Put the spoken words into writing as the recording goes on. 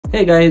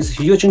Hey guys,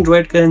 you're watching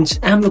Droidcrunch.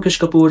 I'm Lokesh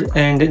Kapoor,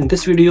 and in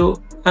this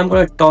video I'm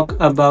going to talk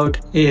about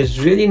a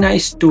really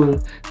nice tool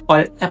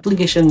or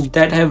application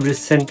that I have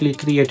recently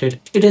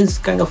created. It is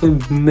kind of a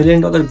 $1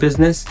 million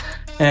business,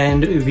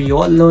 and we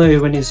all know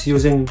everyone is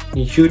using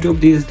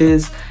YouTube these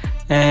days,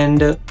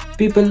 and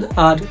people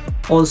are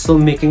also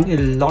making a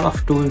lot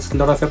of tools, a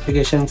lot of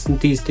applications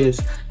these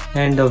days.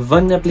 And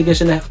one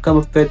application I have come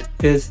up with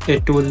is a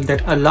tool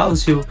that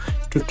allows you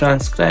to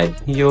transcribe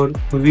your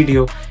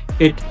video.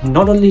 It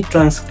not only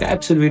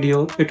transcribes your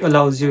video, it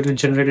allows you to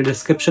generate a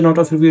description out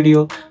of your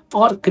video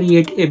or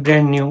create a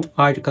brand new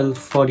article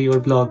for your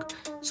blog.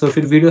 So if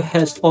your video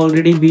has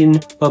already been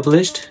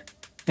published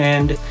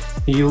and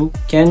you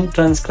can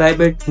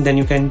transcribe it, then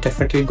you can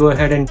definitely go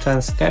ahead and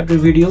transcribe the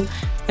video,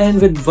 and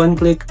with one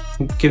click,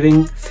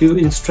 giving few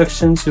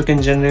instructions, you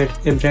can generate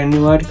a brand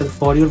new article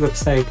for your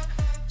website.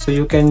 So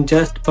you can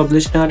just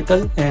publish an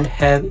article and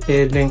have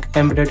a link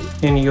embedded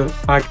in your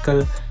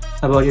article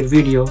about your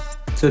video.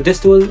 So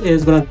this tool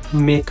is gonna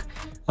make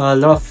a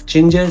lot of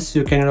changes.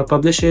 You can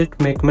publish it,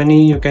 make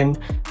money, you can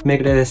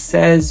make it as a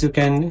SaaS, you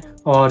can,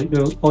 or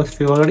if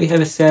you already have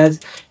a SaaS,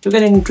 you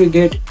can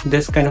integrate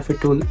this kind of a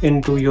tool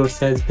into your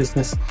SaaS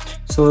business.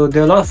 So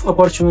there are a lot of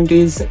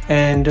opportunities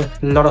and a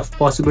lot of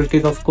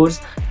possibilities, of course,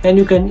 and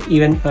you can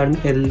even earn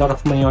a lot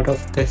of money out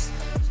of this.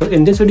 So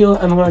in this video,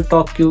 I'm going to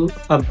talk to you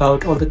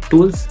about all the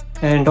tools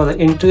and all the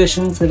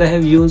integrations that I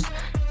have used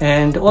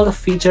and all the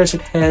features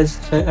it has.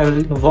 So I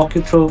will walk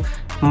you through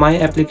my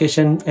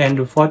application and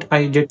what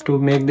I did to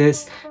make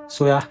this.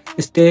 So yeah,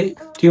 stay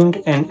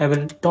tuned and I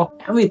will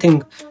talk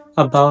everything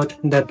about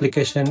the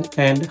application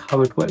and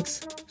how it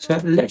works.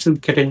 So let's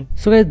get in.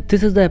 So guys,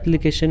 this is the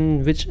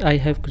application which I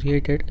have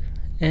created,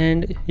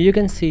 and you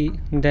can see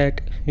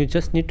that you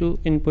just need to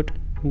input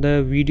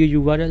the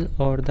video URL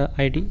or the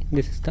ID.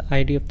 This is the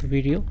ID of the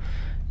video,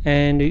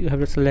 and you have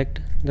to select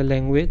the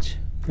language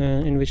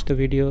in which the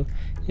video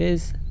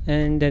is,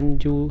 and then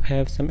you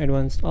have some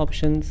advanced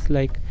options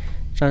like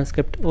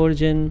transcript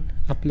origin,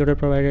 uploader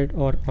provided,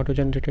 or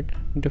auto-generated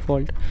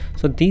default.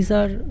 So these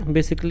are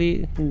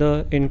basically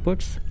the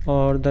inputs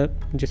or the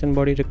JSON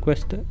body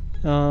request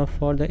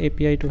for the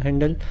API to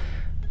handle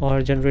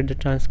or generate the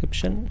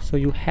transcription. So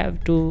you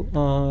have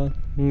to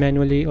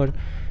manually or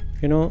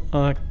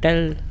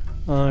tell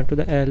to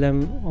the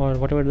LM or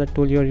whatever the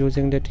tool you're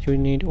using that you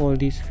need all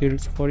these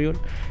fields for your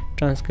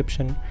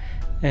transcription.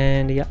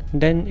 And yeah,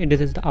 then this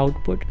is the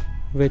output,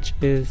 which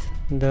is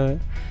the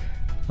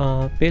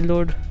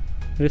payload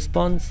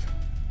response.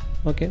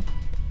 Okay,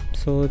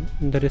 so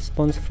the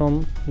response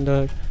from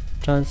the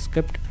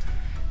transcript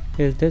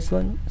is this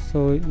one.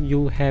 So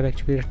you have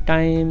actually the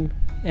time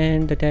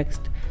and the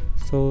text.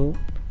 So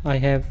I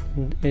have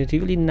a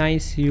really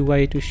nice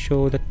UI to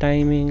show the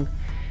timing.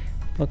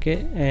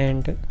 Okay,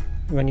 and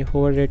when you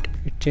hover it,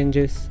 it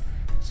changes,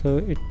 so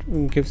it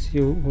gives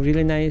you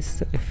really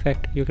nice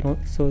effect. You can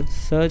also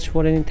search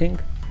for anything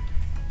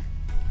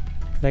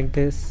like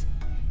this,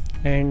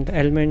 and the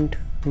element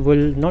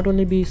will not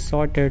only be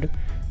sorted,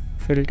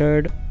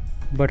 filtered,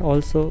 but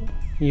also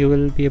you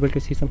will be able to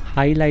see some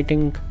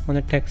highlighting on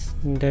the text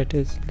that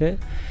is there.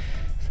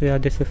 So yeah,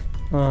 this is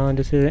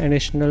an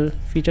additional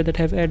feature that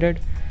I've added.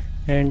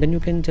 And then you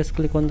can just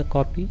click on the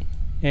copy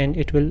and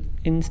it will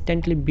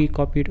instantly be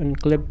copied on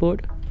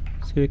clipboard.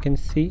 So you can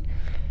see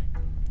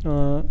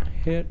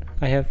here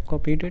I have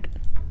copied it,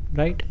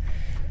 right?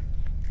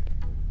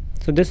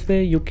 So this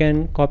way you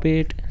can copy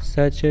it,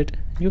 search it.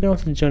 You can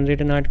also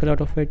generate an article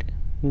out of it.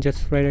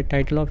 Just write a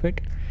title of it,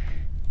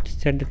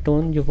 set the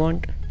tone you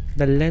want,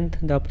 the length,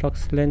 the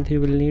approx length you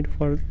will need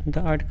for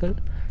the article,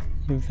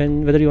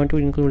 whether you want to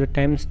include the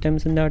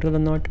timestamps in the article or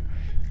not.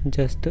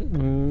 Just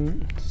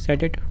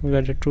set it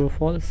whether true or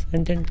false,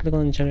 and then click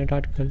on generate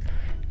article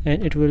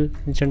and it will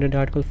generate the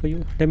article for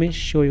you. Let me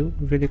show you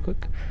really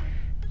quick.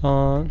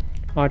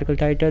 Article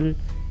title,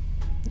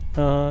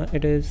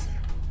 it is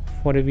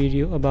for a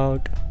video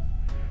about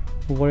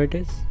what it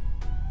is.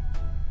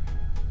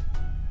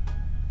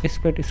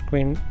 Split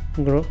screen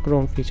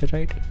Chrome feature,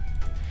 right?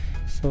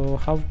 So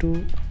how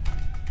to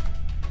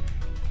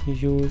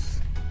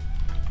use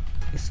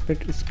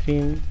split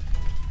screen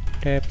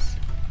tabs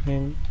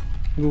in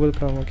Google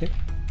Chrome. Okay,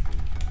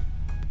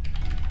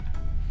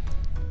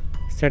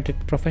 set it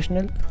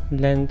professional,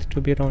 length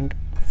to be around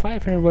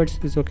 500 words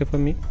is okay for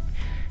me,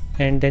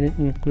 and then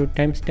include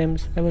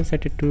timestamps. I will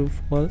set it to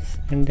false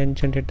and then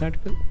generate the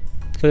article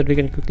so that we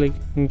can quickly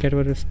get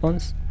our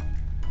response.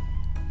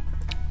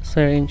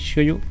 So I can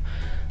show you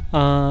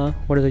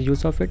what is the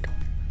use of it.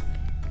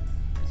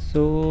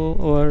 So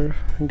our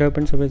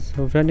development service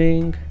is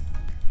running,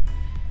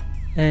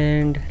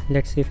 and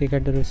let's see if we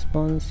get the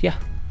response. Yeah,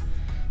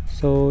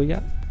 so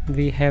yeah,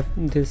 we have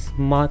this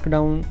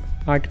markdown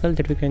article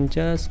that we can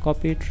just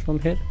copy it from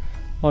here,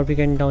 or we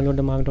can download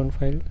the markdown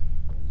file.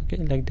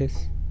 Okay, like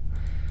this.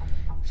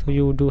 So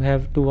you do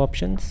have two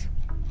options,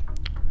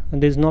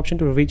 and there's no option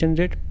to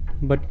regenerate,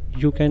 but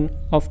you can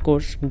of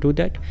course do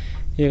that.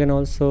 You can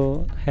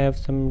also have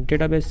some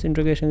database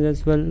integrations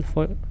as well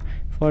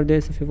for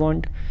this if you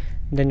want.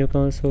 Then you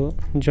can also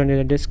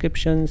generate the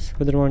descriptions,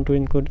 whether you want to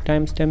include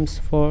timestamps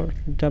for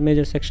the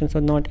major sections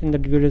or not in the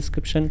video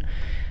description,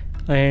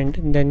 and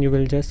then you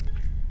will just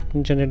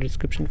generate a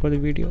description for the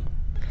video.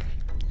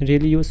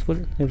 Really useful,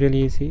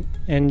 really easy.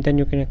 And then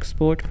you can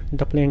export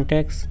the plain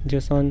text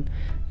JSON,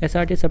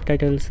 SRT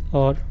subtitles,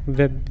 or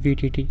web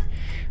VTT.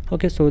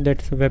 Okay, so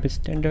that's web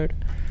standard.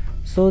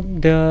 So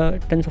there are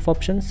tons of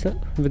options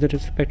with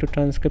respect to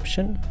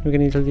transcription. You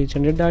can easily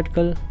generate the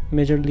article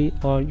majorly,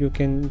 or you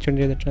can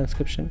generate the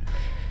transcription.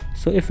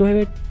 So if you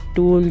have a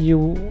tool,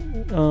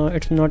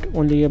 it's not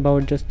only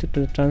about just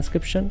the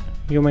transcription.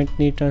 You might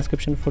need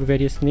transcription for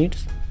various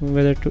needs,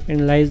 whether to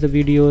analyze the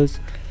videos.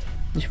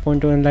 If you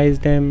want to analyze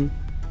them,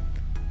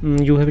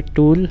 you have a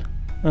tool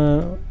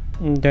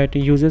that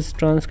uses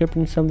transcript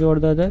in some way or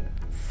the other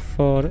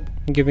for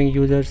giving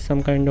users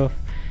some kind of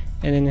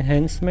an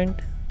enhancement,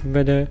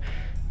 whether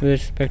with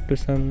respect to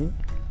some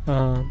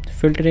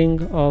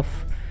filtering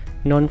of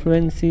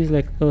non-fluencies,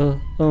 like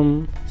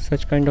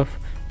such kind of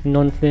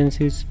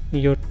non-fluencies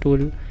your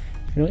tool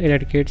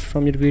eradicates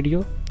from your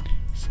video.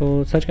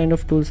 So such kind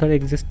of tools are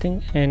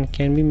existing and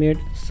can be made,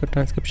 so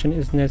transcription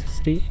is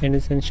necessary and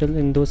essential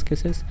in those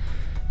cases.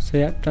 So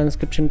yeah,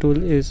 transcription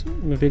tool is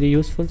really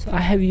useful. So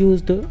I have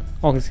used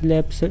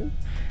Oxylabs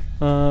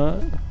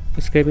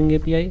scraping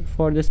API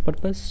for this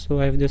purpose. So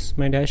I have this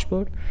my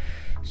dashboard,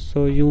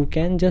 so you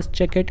can just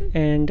check it,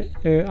 and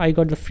I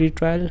got the free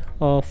trial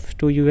of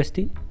 1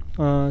 USD,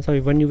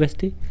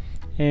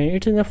 and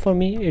it's enough for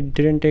me. It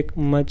didn't take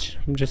much,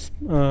 just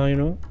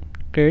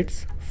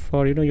credits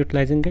for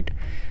utilizing it.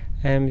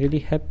 I am really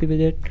happy with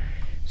it.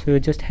 So you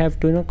just have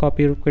to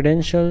copy your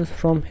credentials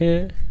from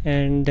here,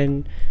 and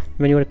then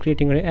when you are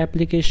creating an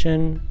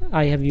application,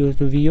 I have used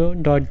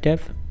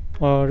vo.dev,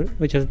 or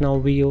which is now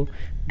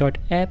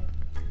vo.app,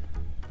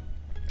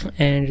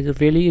 and it's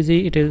really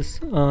easy. It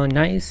is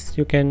nice.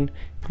 You can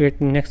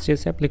create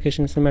Next.js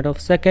applications in a matter of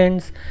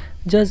seconds.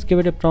 Just give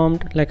it a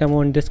prompt, like I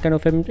want this kind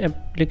of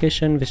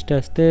application which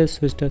does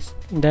this, which does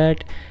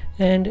that,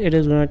 and it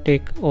is gonna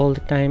take all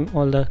the time,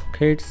 all the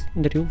credits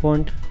that you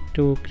want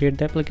to create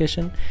the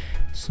application.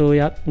 So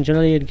yeah,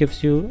 generally it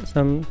gives you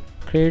some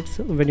credits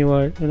when you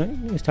are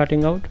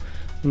starting out,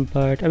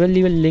 but I will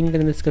leave a link in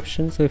the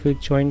description. So if you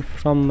join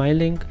from my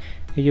link,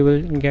 you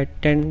will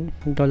get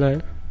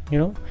 $10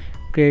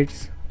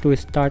 credits to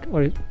start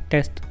or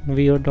test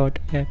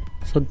vo.app.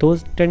 So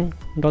those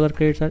 $10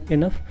 credits are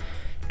enough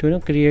to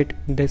create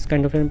this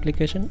kind of an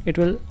application. It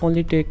will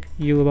only take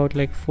you about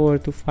like 4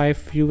 to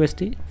 5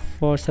 USD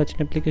for such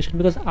an application,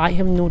 because I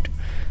have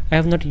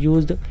not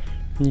used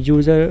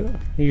user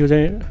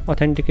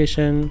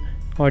authentication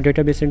or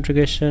database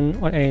integration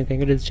or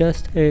anything. It is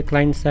just a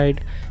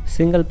client-side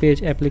single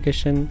page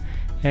application,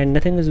 and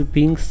nothing is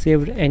being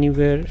saved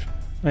anywhere,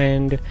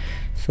 and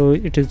so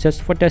it is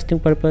just for testing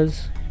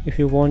purpose. If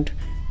you want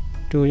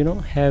to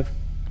have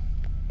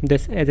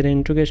this as an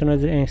integration or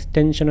as an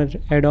extension or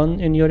add-on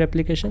in your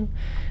application,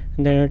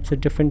 then it's a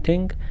different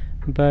thing,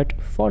 but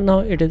for now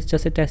it is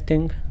just a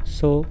testing.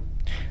 So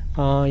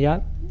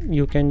yeah,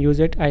 you can use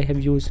it. I have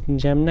used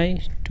Gemini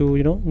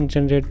to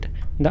generate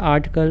the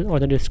article or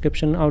the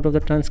description out of the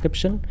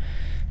transcription.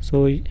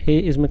 So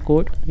here is my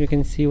code, you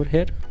can see over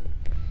here.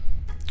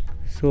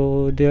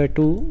 So there are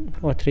 2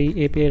 or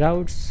 3 API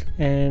routes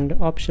and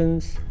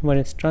options. One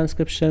is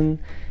transcription,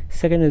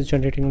 second is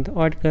generating the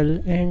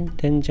article, and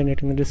then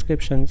generating the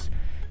descriptions.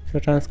 So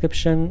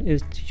transcription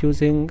is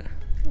using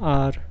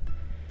our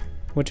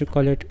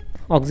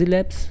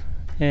Oxylabs,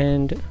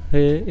 and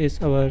here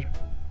is our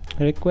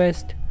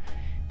request.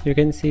 You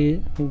can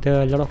see there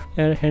are a lot of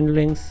error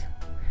handlings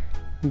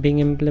being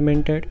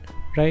implemented,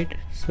 right?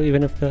 So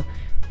even if the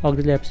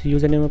Oxylabs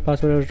username or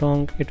password are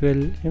wrong, it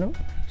will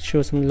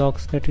show some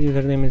logs that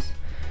username is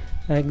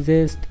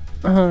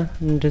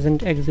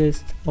doesn't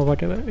exist, or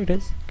whatever it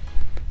is.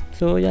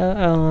 So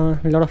yeah,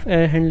 a lot of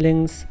error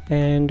handlings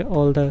and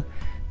all the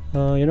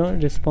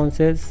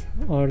responses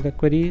or the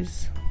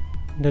queries,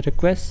 the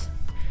requests.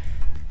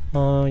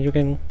 You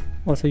can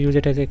also use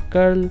it as a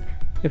curl.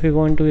 If you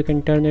want to, you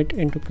can turn it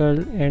into curl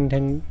and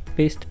then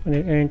paste on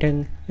it. And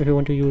then if you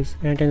want to use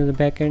N10 in the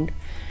backend,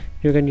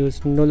 you can use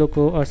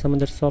Noloco or some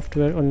other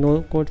software or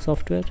no code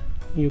software.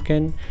 You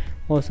can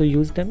also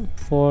use them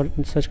for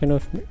such kind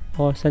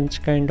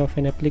of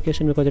an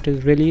application, because it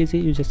is really easy.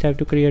 You just have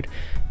to create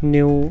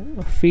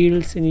new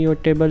fields in your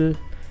table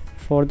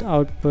for the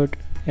output,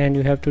 and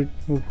you have to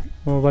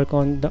work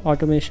on the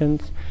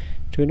automations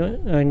to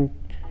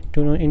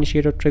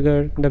initiate or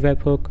trigger the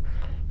webhook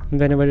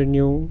whenever a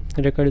new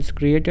record is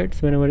created.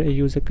 So whenever a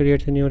user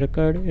creates a new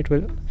record, it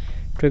will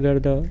trigger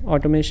the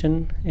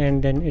automation,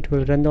 and then it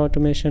will run the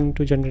automation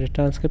to generate a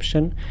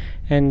transcription,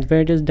 and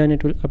when it is done,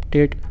 it will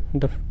update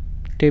the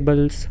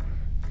tables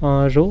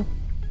row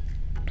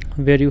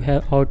where you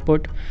have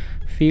output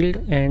field,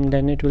 and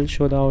then it will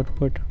show the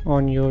output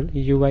on your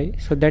UI.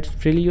 So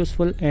that's really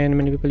useful, and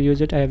many people use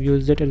it. I have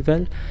used it as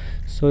well.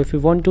 So if you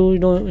want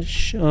to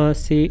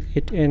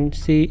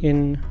see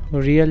in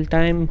real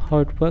time how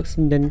it works,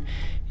 then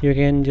you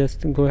can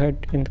just go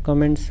ahead in the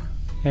comments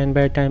and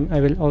by the time I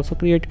will also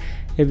create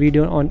a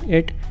video on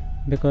it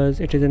because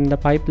it is in the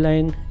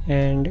pipeline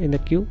and in the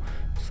queue.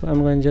 So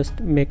I'm going to just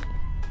make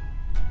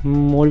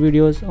more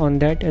videos on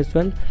that as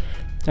well.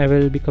 I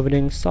will be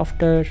covering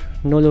software,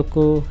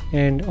 noloco,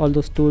 and all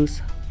those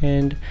tools,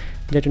 and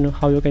let you know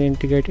how you can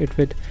integrate it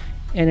with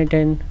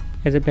N10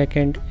 as a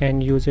backend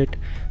and use it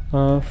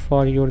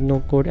for your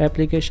no-code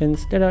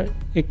applications that are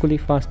equally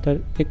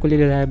faster, equally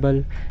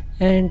reliable,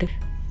 and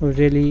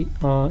really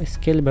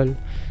scalable.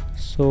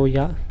 So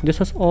yeah, this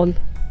was all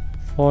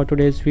for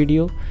today's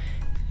video,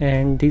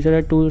 and these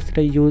are the tools that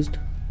I used: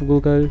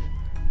 Google,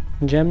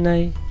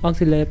 Gemini,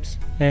 Oxylabs,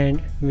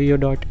 and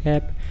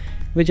Veo.app,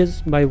 which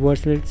is by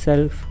Vercel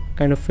itself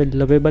kind of a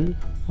lovable,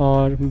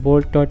 or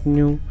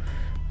bolt.new,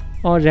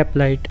 or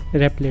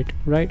Replit,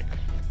 right?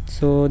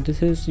 So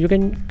this is, you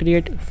can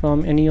create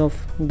from any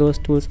of those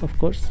tools. Of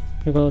course,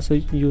 you can also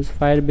use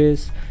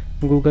Firebase,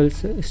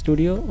 Google's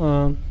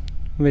Studio,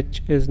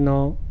 which is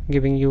now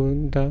giving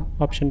you the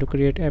option to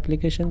create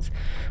applications,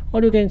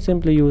 or you can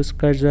simply use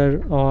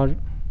Cursor, or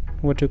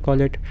what you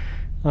call it,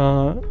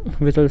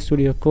 Visual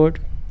Studio Code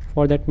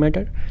for that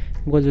matter,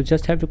 because you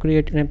just have to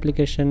create an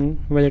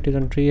application, whether it is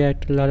on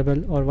React,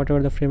 Laravel, or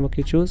whatever the framework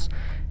you choose,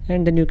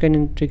 and then you can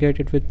integrate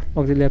it with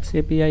Oxylabs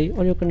API,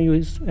 or you can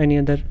use any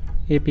other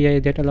API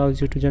that allows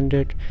you to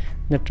generate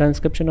the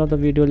transcription of the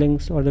video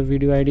links or the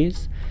video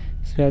IDs.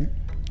 So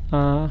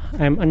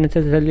I'm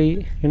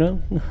unnecessarily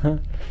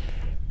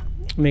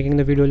making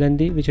the video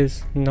lengthy, which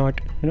is not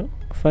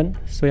fun.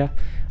 So yeah,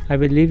 I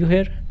will leave you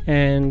here,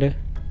 and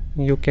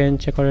you can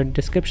check out the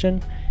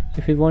description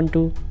if you want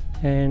to,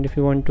 and if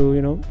you want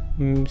to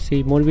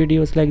see more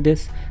videos like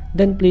this,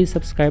 then please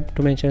subscribe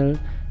to my channel,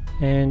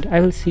 and I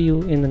will see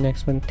you in the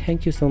next one.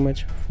 Thank you so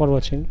much for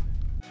watching.